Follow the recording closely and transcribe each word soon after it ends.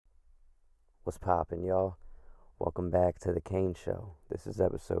What's poppin', y'all? Welcome back to the Cain Show. This is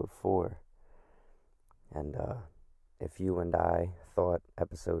episode 4. And if you and I thought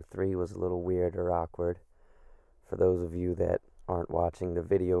episode 3 was a little weird or awkward, for those of you that aren't watching the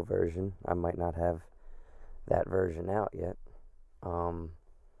video version, I might not have that version out yet. I'm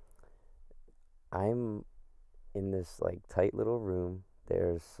in this tight little room.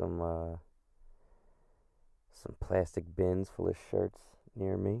 There's some plastic bins full of shirts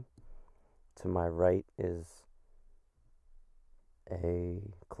near me. To my right is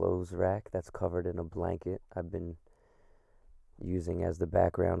a clothes rack that's covered in a blanket I've been using as the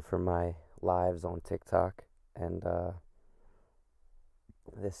background for my lives on TikTok. And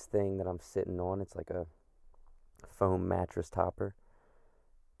this thing that I'm sitting on, it's like a foam mattress topper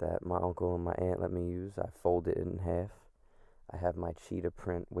that my uncle and my aunt let me use. I fold it in half. I have my cheetah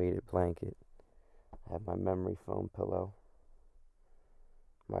print weighted blanket. I have my memory foam pillow,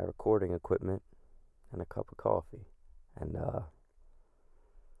 my recording equipment, and a cup of coffee. And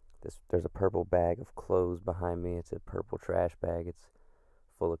there's a purple bag of clothes behind me. It's a purple trash bag. It's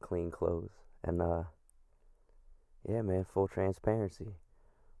full of clean clothes. And yeah, man, full transparency.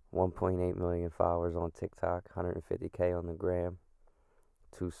 1.8 million followers on TikTok, 150K on the gram.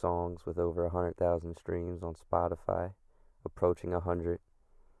 2 songs with over 100,000 streams on Spotify, approaching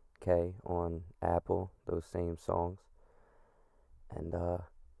 100K on Apple, those same songs. And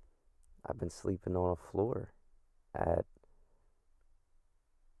I've been sleeping on a floor at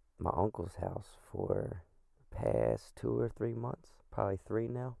my uncle's house for the past 2 or 3 months, probably 3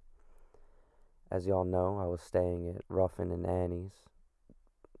 now. As y'all know, I was staying at Ruffin and Annie's,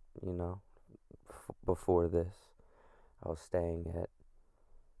 before this. I was staying at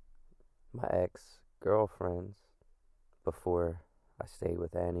my ex-girlfriend's before I stayed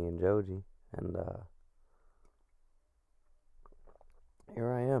with Annie and Joji. And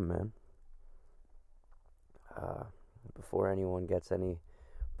here I am, man. Before anyone gets any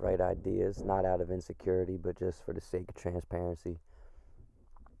bright ideas, not out of insecurity, but just for the sake of transparency,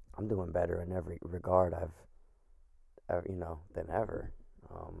 I'm doing better in every regard than ever,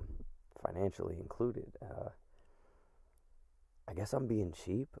 financially included. I guess I'm being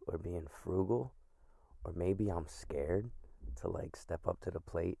cheap or being frugal, or maybe I'm scared to step up to the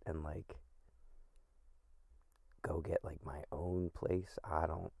plate and go get my own place. I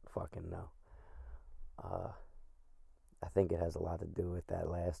don't fucking know. I think it has a lot to do with that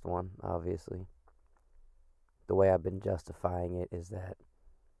last one, obviously. The way I've been justifying it is that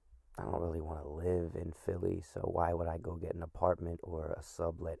I don't really want to live in Philly, so why would I go get an apartment or a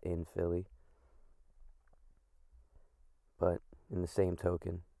sublet in Philly? But in the same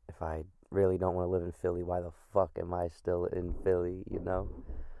token, if I really don't want to live in Philly, why the fuck am I still in Philly,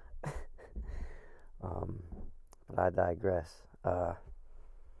 But I digress.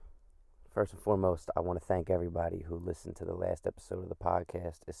 First and foremost, I want to thank everybody who listened to the last episode of the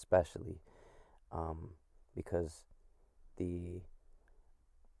podcast, especially because the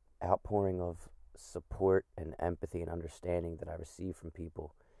outpouring of support and empathy and understanding that I received from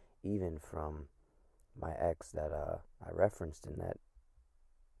people, even from my ex that I referenced in that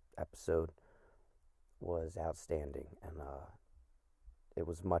episode, was outstanding, and it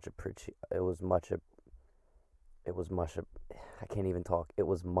was much appreciated. I can't even talk. It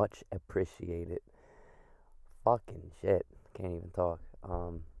was much appreciated. Fucking shit. Can't even talk.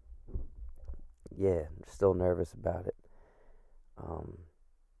 Yeah, I'm still nervous about it.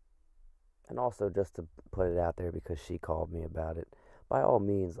 And also just to put it out there, because she called me about it. By all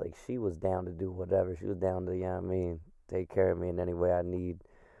means, she was down to do whatever. She was down to, take care of me in any way I need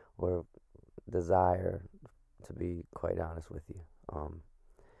or desire, to be quite honest with you.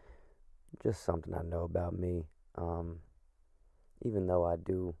 Just something I know about me. Even though I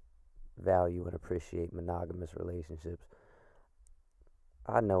do value and appreciate monogamous relationships,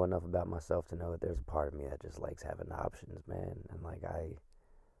 I know enough about myself to know that there's a part of me that just likes having options, man. And I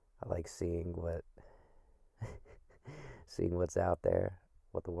like seeing what's out there,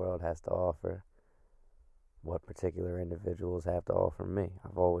 what the world has to offer, what particular individuals have to offer me.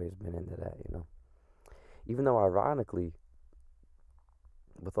 I've always been into that, Even though, ironically,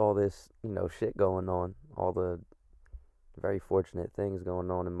 with all this, shit going on, all the very fortunate things going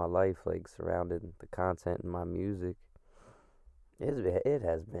on in my life, surrounding the content in my music, it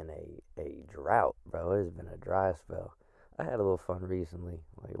has been a drought, bro. It has been a dry spell. I had a little fun recently,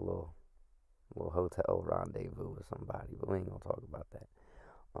 a little hotel rendezvous with somebody, but we ain't gonna talk about that.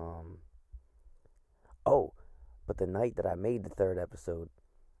 Oh, but the night that I made the 3rd episode,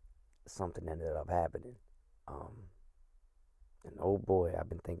 something ended up happening. And oh boy, I've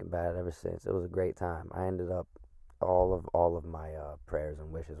been thinking about it ever since. It was a great time. I ended up all of my prayers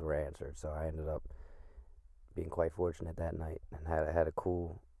and wishes were answered. So I ended up being quite fortunate that night and had a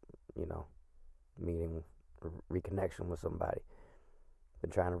cool, you know, meeting, reconnection with somebody. Been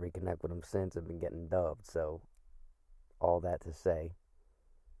trying to reconnect with them since. I've been getting dubbed. So all that to say,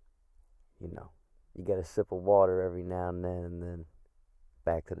 you know, you get a sip of water every now and then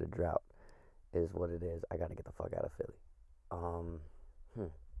back to the drought is what it is. I gotta get the fuck out of Philly. Um, hmm.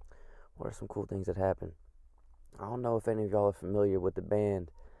 What are some cool things that happened? I don't know if any of y'all are familiar with the band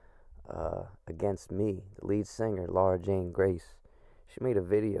Against Me. The lead singer, Laura Jane Grace, she made a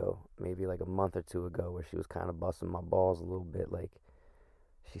video maybe like a month or two ago where she was kind of busting my balls a little bit. Like,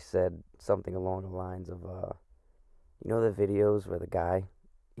 she said something along the lines of, you know, the videos where the guy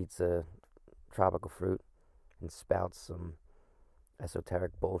eats a tropical fruit and spouts some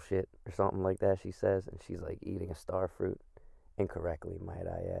esoteric bullshit or something like that, she says, and she's like eating a star fruit incorrectly, might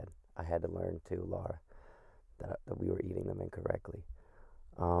I add. I had to learn too, Laura, that we were eating them incorrectly.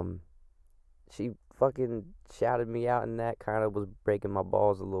 Um, she fucking shouted me out, and that kind of was breaking my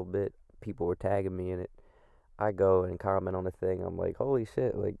balls a little bit. People were tagging me in it. I go and comment on the thing. I'm like, holy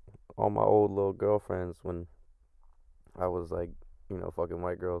shit! Like, all my old little girlfriends when I was like, you know, fucking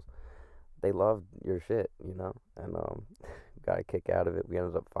white girls, they loved your shit, you know, and got a kick out of it. We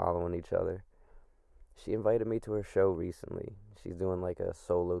ended up following each other. She invited me to her show recently. She's doing like a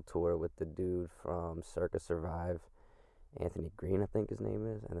solo tour with the dude from Circa Survive, Anthony Green, I think his name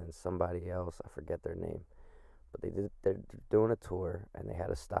is, and then somebody else, I forget their name. But they're doing a tour, and they had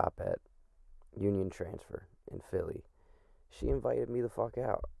a stop at Union Transfer in Philly. She invited me the fuck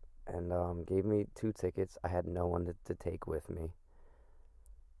out and gave me 2 tickets. I had no one to take with me.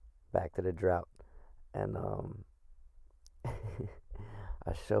 Back to the drought. And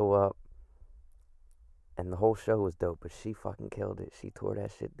I show up, and the whole show was dope, but she fucking killed it. She tore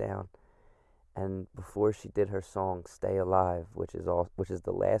that shit down. And before she did her song "Stay Alive," which is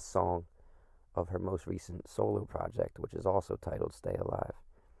the last song of her most recent solo project, which is also titled "Stay Alive,"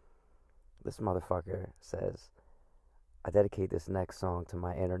 this motherfucker says, "I dedicate this next song to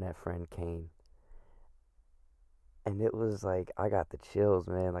my internet friend Cain." And it was like, I got the chills,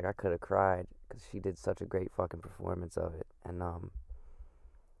 man. Like, I could have cried because she did such a great fucking performance of it. And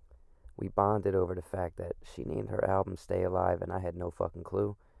we bonded over the fact that she named her album "Stay Alive," and I had no fucking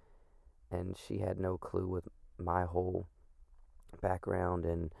clue. And she had no clue with my whole background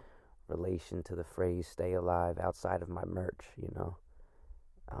and relation to the phrase "stay alive" outside of my merch, you know.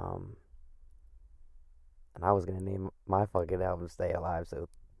 And I was gonna name my fucking album "Stay Alive," so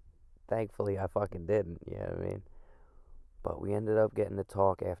thankfully I fucking didn't, you know what I mean? But we ended up getting to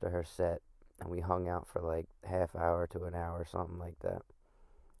talk after her set, and we hung out for like half hour to an hour, something like that.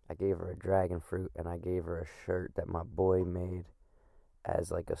 I gave her a dragon fruit, and I gave her a shirt that my boy made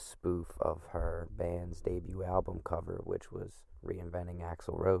as like a spoof of her band's debut album cover, which was reinventing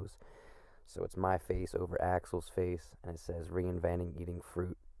Axl Rose. So it's my face over Axl's face, and it says "reinventing eating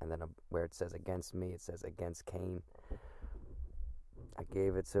fruit," and then where it says "against me," it says "against Cain." I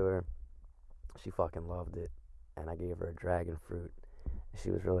gave it to her. She fucking loved it, and I gave her a dragon fruit.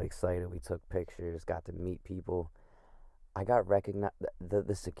 She was really excited. We took pictures, got to meet people. I got recognized.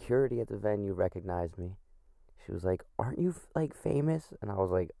 The security at the venue recognized me. She was like, "Aren't you like famous?" And I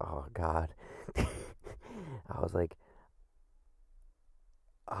was like, "Oh God." I was like,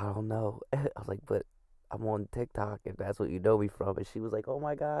 "I don't know." I was like, "But I'm on TikTok if that's what you know me from." And she was like, "Oh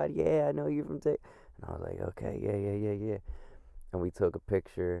my God, yeah, I know you from TikTok." And I was like, "Okay, yeah." And we took a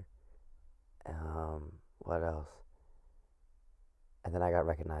picture. What else? And then I got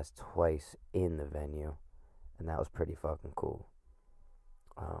recognized twice in the venue, and that was pretty fucking cool.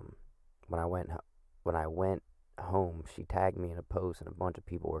 Um, when I went when I went home, she tagged me in a post, and a bunch of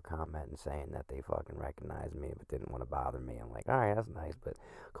people were commenting saying that they fucking recognized me but didn't want to bother me. I'm like, all right, that's nice, but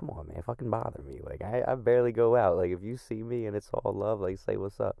come on, man, fucking bother me. Like, I barely go out. Like, if you see me and it's all love, like, say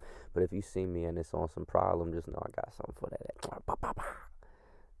what's up. But if you see me and it's on some problem, just know I got something for that.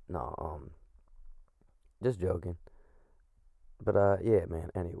 No, just joking. But yeah, man.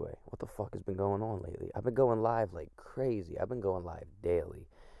 Anyway, what the fuck has been going on lately? I've been going live like crazy. I've been going live daily,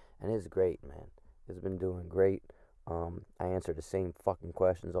 and it's great, man. It's been doing great. I answer the same fucking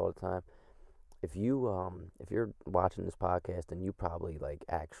questions all the time. If you're watching this podcast, and you probably like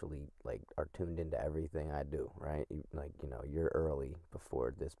actually like are tuned into everything I do, right? You're early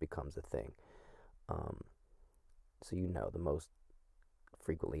before this becomes a thing. Um, so you know the most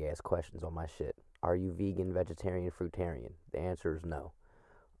frequently asked questions on my shit. Are you vegan, vegetarian, fruitarian? The answer is no.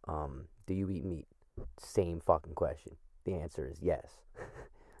 Do you eat meat? Same fucking question. The answer is yes.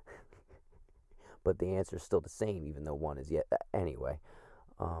 But the answer is still the same, even though one is yet. Anyway,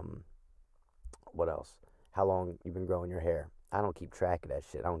 what else? how long you've been growing your hair. I don't keep track of that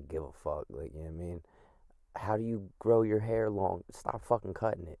shit. I don't give a fuck. Like, you know what I mean? How do you grow your hair long? Stop fucking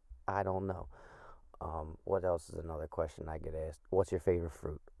cutting it. I don't know. What else is another question I get asked? What's your favorite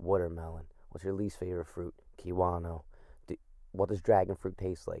fruit? Watermelon. What's your least favorite fruit? Kiwano. Do, what does dragon fruit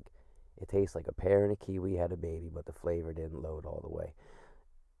taste like? It tastes like a pear and a kiwi had a baby, but the flavor didn't load all the way.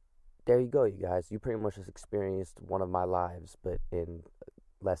 There you go, you guys. You pretty much just experienced one of my lives, but in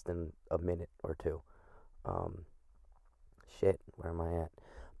less than a minute or two. Um, Shit, where am I at?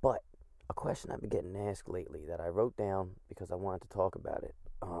 But a question I've been getting asked lately that I wrote down because I wanted to talk about it.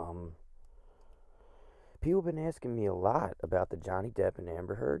 People have been asking me a lot about the Johnny Depp and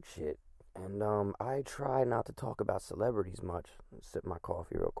Amber Heard shit. And I try not to talk about celebrities much. Sip my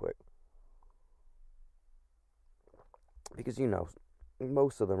coffee real quick. Because,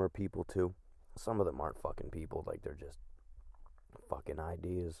 most of them are people too. Some of them aren't fucking people. Like, they're just fucking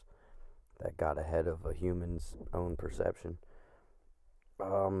ideas that got ahead of a human's own perception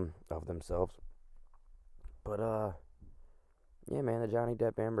of themselves. But, yeah, man, the Johnny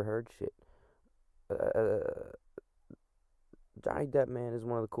Depp Amber Heard shit. Uh, Johnny Depp, man, is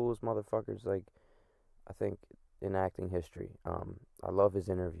one of the coolest motherfuckers, like, I think, in acting history. I love his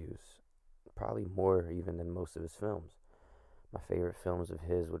interviews, probably more even than most of his films. My favorite films of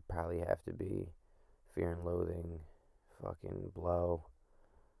his would probably have to be Fear and Loathing, fucking Blow.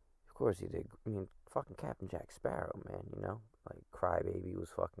 Of course he did. I mean, fucking Captain Jack Sparrow, man, Like, Crybaby was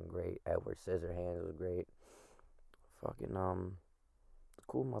fucking great. Edward Scissorhands was great. Fucking,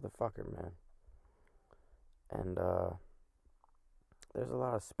 cool motherfucker, man. And, there's a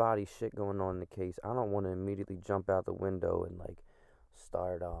lot of spotty shit going on in the case. I don't want to immediately jump out the window and, like,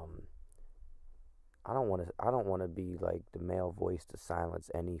 start, I don't want to be like the male voice to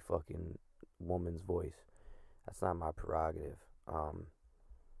silence any fucking woman's voice. That's not my prerogative.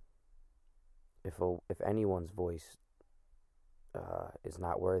 If anyone's voice is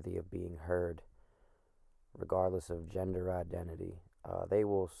not worthy of being heard, regardless of gender identity, they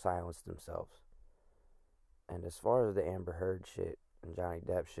will silence themselves. And as far as the Amber Heard shit and Johnny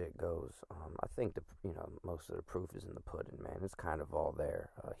Depp shit goes, I think most of the proof is in the pudding, man. It's kind of all there.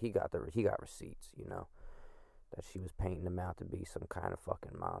 He got receipts, that she was painting him out to be some kind of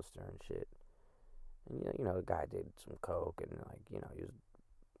fucking monster and shit. And the guy did some coke and he was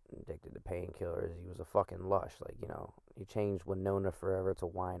addicted to painkillers. He was a fucking lush, he changed Winona forever to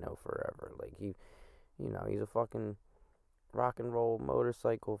Wino forever. Like he's a fucking rock and roll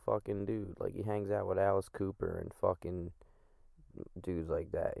motorcycle fucking dude. Like he hangs out with Alice Cooper and fucking dudes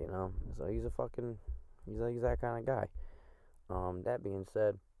like that, So he's he's that kind of guy. That being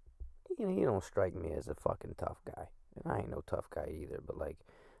said, he don't strike me as a fucking tough guy. And I ain't no tough guy either, but like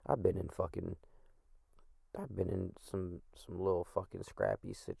I've been in some little fucking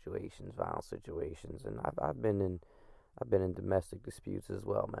scrappy situations, violent situations, and I've been in domestic disputes as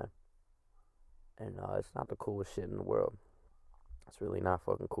well, man. And it's not the coolest shit in the world. It's really not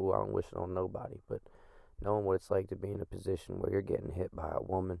fucking cool. I don't wish it on nobody, but knowing what it's like to be in a position where you're getting hit by a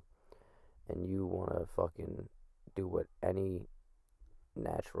woman and you want to fucking do what any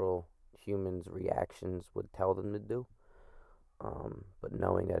natural human's reactions would tell them to do, but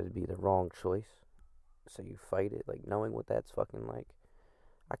knowing that it'd be the wrong choice, so you fight it, like knowing what that's fucking like.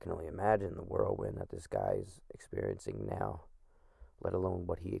 I can only imagine the whirlwind that this guy's experiencing now, let alone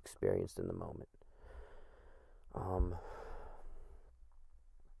what he experienced in the moment.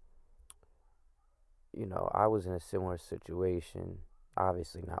 I was in a similar situation,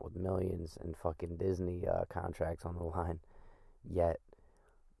 obviously not with millions and fucking Disney contracts on the line yet,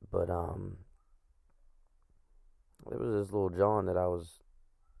 but there was this little John that I was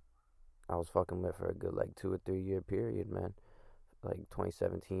fucking with for a good like 2 or 3 year period, man, like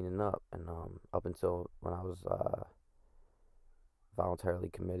 2017 and up, and up until when I was voluntarily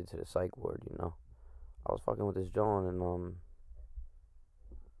committed to the psych ward, I was fucking with this John, and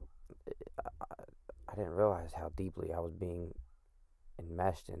I didn't realize how deeply I was being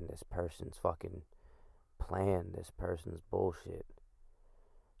enmeshed in this person's fucking plan, this person's bullshit.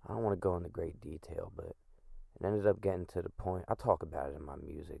 I don't want to go into great detail, but it ended up getting to the point. I talk about it in my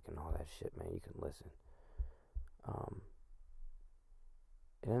music and all that shit, man. You can listen.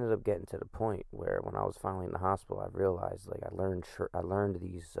 It ended up getting to the point where when I was finally in the hospital, I realized like I learned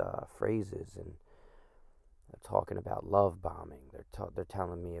these phrases, and they're talking about love bombing. They're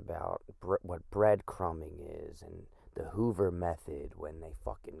telling me about what breadcrumbing is and the Hoover method when they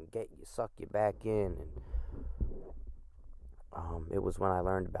fucking suck you back in, and it was when I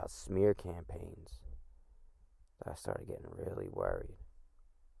learned about smear campaigns that I started getting really worried.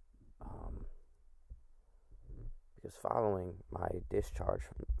 Because following my discharge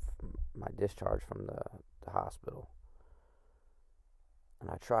from the the hospital. And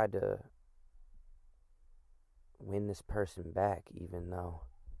I tried to win this person back, even though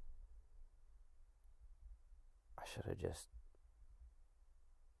I should have just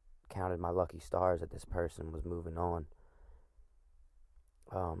counted my lucky stars that this person was moving on.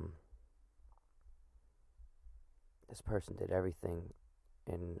 This person did everything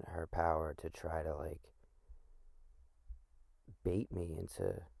in her power to try to like bait me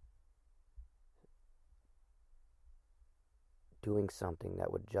into doing something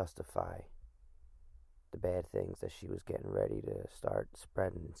that would justify the bad things that she was getting ready to start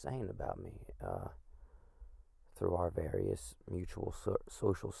spreading and saying about me through our various mutual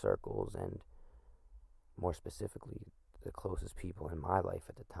social circles, and more specifically the closest people in my life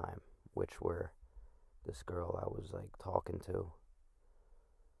at the time, which were this girl I was like talking to,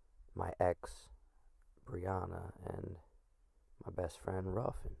 my ex Brianna, and my best friend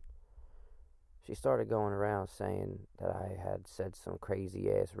Ruffin. She started going around saying that I had said some crazy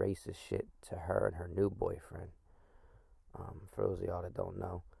ass racist shit to her and her new boyfriend. For those of y'all that don't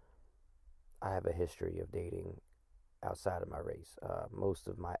know, I have a history of dating outside of my race. Most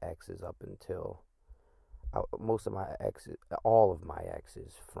of my exes all of my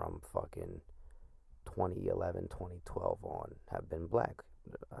exes from fucking 2011, 2012 on have been black.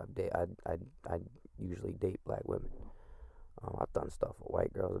 I usually date black women. I've done stuff with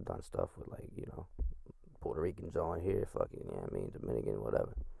white girls. I've done stuff with, like, Puerto Ricans on here, fucking, Dominican,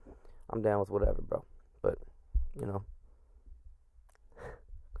 whatever. I'm down with whatever, bro. But,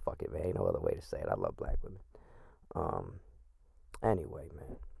 fuck it, man. Ain't no other way to say it. I love black women. Anyway,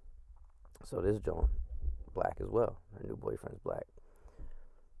 man. So this Joan, black as well. Her new boyfriend's black.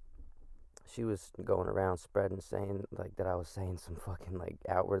 She was going around saying, like, that I was saying some fucking, like,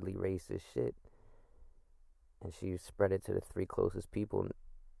 outwardly racist shit. And she spread it to the 3 closest people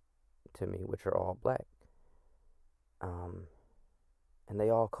to me, which are all black. And they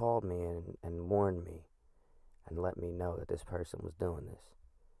all called me and warned me and let me know that this person was doing this.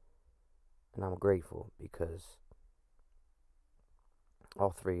 And I'm grateful, because all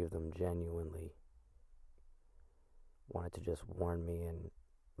 3 of them genuinely wanted to just warn me and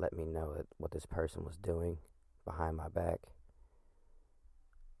let me know that what this person was doing behind my back,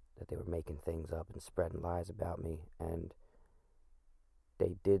 that they were making things up and spreading lies about me, and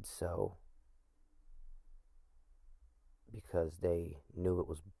they did so because they knew it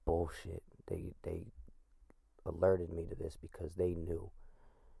was bullshit. They alerted me to this because they knew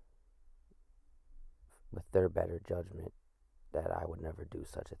with their better judgment that I would never do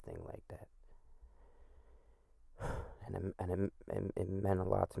such a thing like that. And it meant a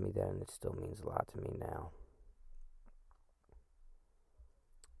lot to me then, and it still means a lot to me now.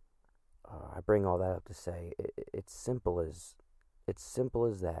 I bring all that up to say it's simple as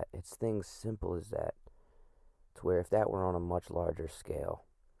that. It's things simple as that, to where if that were on a much larger scale,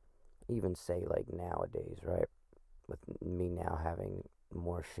 even say like nowadays, right, with me now having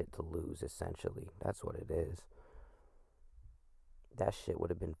more shit to lose, essentially, that's what it is. That shit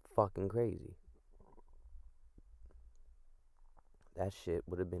would have been fucking crazy. That shit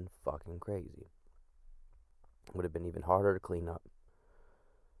would have been fucking crazy. It would have been even harder to clean up.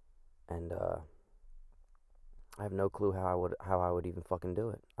 And I have no clue how I would even fucking do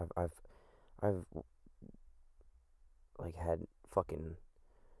it. I've like had fucking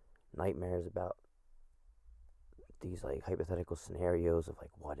nightmares about these like hypothetical scenarios of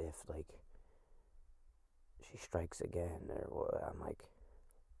like, what if like she strikes again, or I'm like,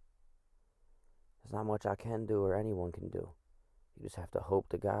 there's not much I can do or anyone can do. You just have to hope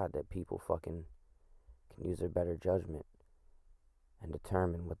to God that people fucking can use their better judgment and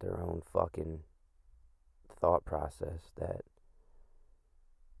determine with their own fucking thought process that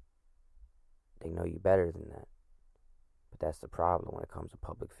they know you better than that. But that's the problem when it comes to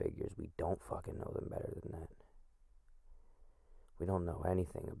public figures. We don't fucking know them better than that. We don't know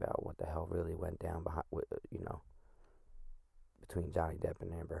anything about what the hell really went down behind, between Johnny Depp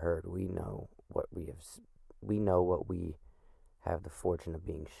and Amber Heard. We know what we have the fortune of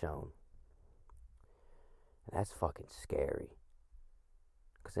being shown. And that's fucking scary.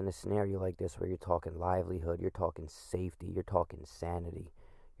 Because in a scenario like this, where you're talking livelihood, you're talking safety, you're talking sanity,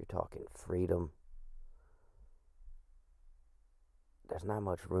 you're talking freedom, there's not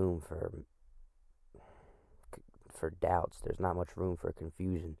much room for doubts. There's not much room for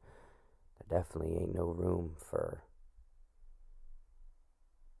confusion. There definitely ain't no room for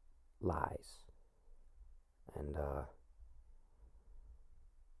lies. And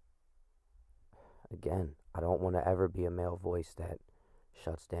again, I don't want to ever be a male voice that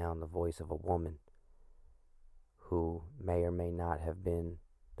shuts down the voice of a woman who may or may not have been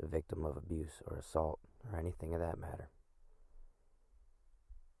the victim of abuse or assault. or anything of that matter.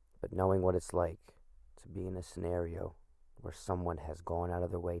 But knowing what it's like to be in a scenario where someone has gone out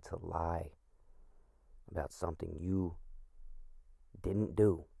of their way to lie about something you didn't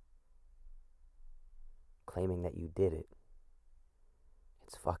do, claiming that you did it,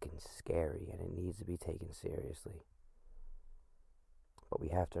 it's fucking scary and it needs to be taken seriously. But we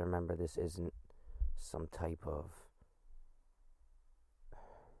have to remember this isn't some type of...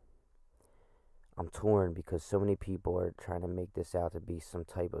 I'm torn because so many people are trying to make this out to be some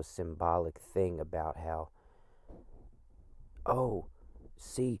type of symbolic thing about how, oh,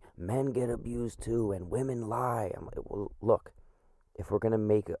 see, men get abused too and women lie. I'm like, well, look, if we're going to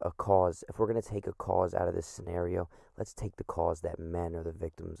make a cause, if we're going to take a cause out of this scenario, let's take the cause that men are the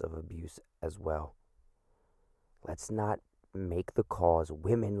victims of abuse as well. Let's not make the cause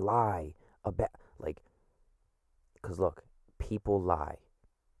women lie about, like, because look, people lie.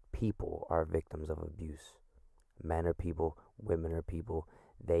 People are victims of abuse. Men are people, women are people,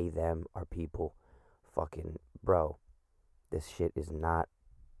 they, them are people. Fucking, bro, this shit is not,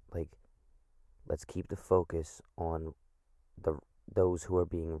 like, let's keep the focus on those who are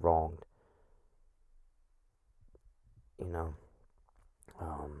being wronged. You know?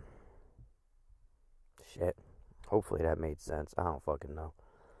 Shit. Hopefully that made sense. I don't fucking know.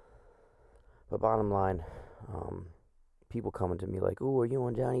 But bottom line, people coming to me like, "Oh, are you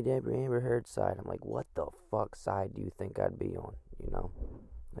on Johnny Depp or Amber Heard's side?" I'm like, what the fuck side do you think I'd be on? You know?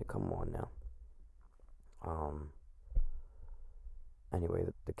 Like, come on now. Anyway,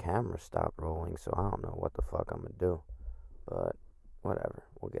 the camera stopped rolling, so I don't know what the fuck I'm gonna do. But, whatever.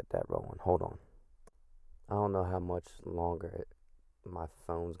 We'll get that rolling. Hold on. I don't know how much longer my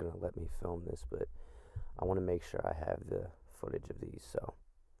phone's gonna let me film this, but I want to make sure I have the footage of these, so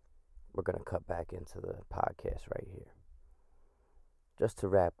we're gonna cut back into the podcast right here. Just to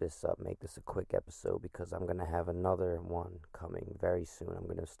wrap this up, make this a quick episode because I'm gonna have another one coming very soon. I'm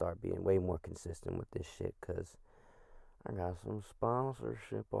gonna start being way more consistent with this shit because I got some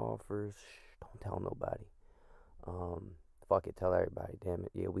sponsorship offers. Shh, don't tell nobody. Fuck it, tell everybody. Damn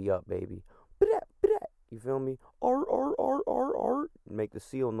it, yeah, we up, baby. You feel me? Art. Make the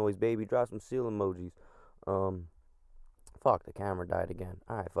seal noise, baby. Drop some seal emojis. Fuck, the camera died again.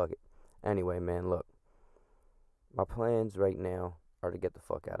 Alright, fuck it. Anyway, man, look. My plans right now are to get the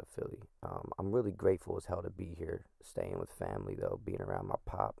fuck out of Philly. I'm really grateful as hell to be here, staying with family, though, being around my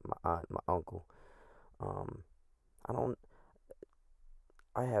pop, my aunt, my uncle.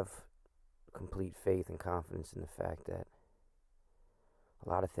 I have complete faith and confidence in the fact that a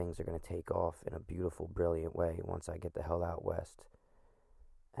lot of things are going to take off in a beautiful, brilliant way once I get the hell out west.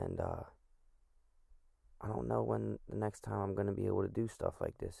 And, I don't know when the next time I'm going to be able to do stuff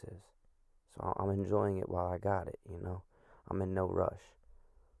like this is. So I'm enjoying it while I got it, you know. I'm in no rush.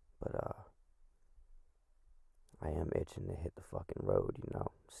 But, I am itching to hit the fucking road, you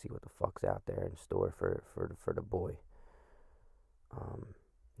know. See what the fuck's out there in store for the boy.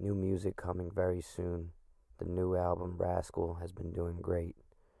 New music coming very soon. The new album, Rascal, has been doing great.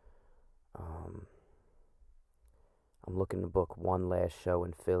 I'm looking to book one last show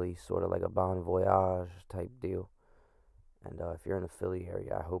in Philly, sort of like a Bon Voyage type deal. And if you're in the Philly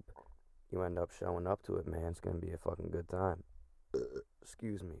area, I hope you end up showing up to it, man. It's going to be a fucking good time.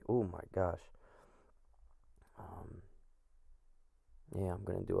 Excuse me. Oh my gosh. Yeah, I'm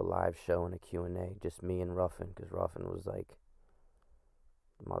going to do a live show and a Q&A, just me and Ruffin, because Ruffin was like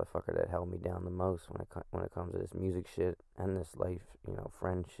the motherfucker that held me down the most when it comes to this music shit and this life, you know,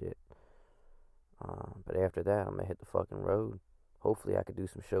 friend shit. But after that, I'm gonna hit the fucking road. Hopefully, I could do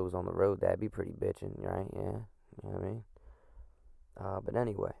some shows on the road. That'd be pretty bitchin', right? Yeah, you know what I mean? But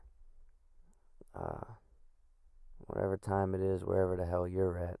anyway, whatever time it is, wherever the hell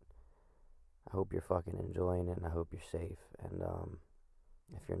you're at, I hope you're fucking enjoying it, and I hope you're safe. And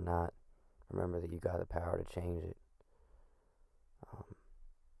if you're not, remember that you got the power to change it.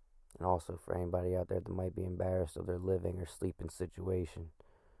 And also, for anybody out there that might be embarrassed of their living or sleeping situation,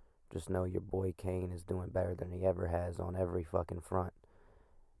 just know your boy Cain is doing better than he ever has on every fucking front.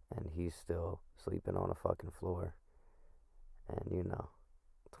 And he's still sleeping on a fucking floor. And, you know,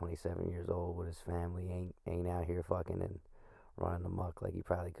 27 years old with his family, ain't out here fucking and running amok like he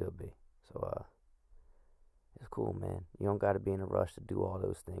probably could be. So, it's cool, man. You don't gotta be in a rush to do all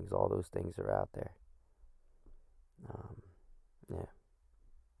those things. All those things are out there. Yeah.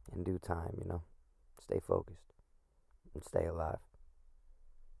 In due time, you know. Stay focused. And stay alive.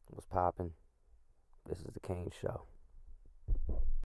 What's poppin'? This is the Cain Show.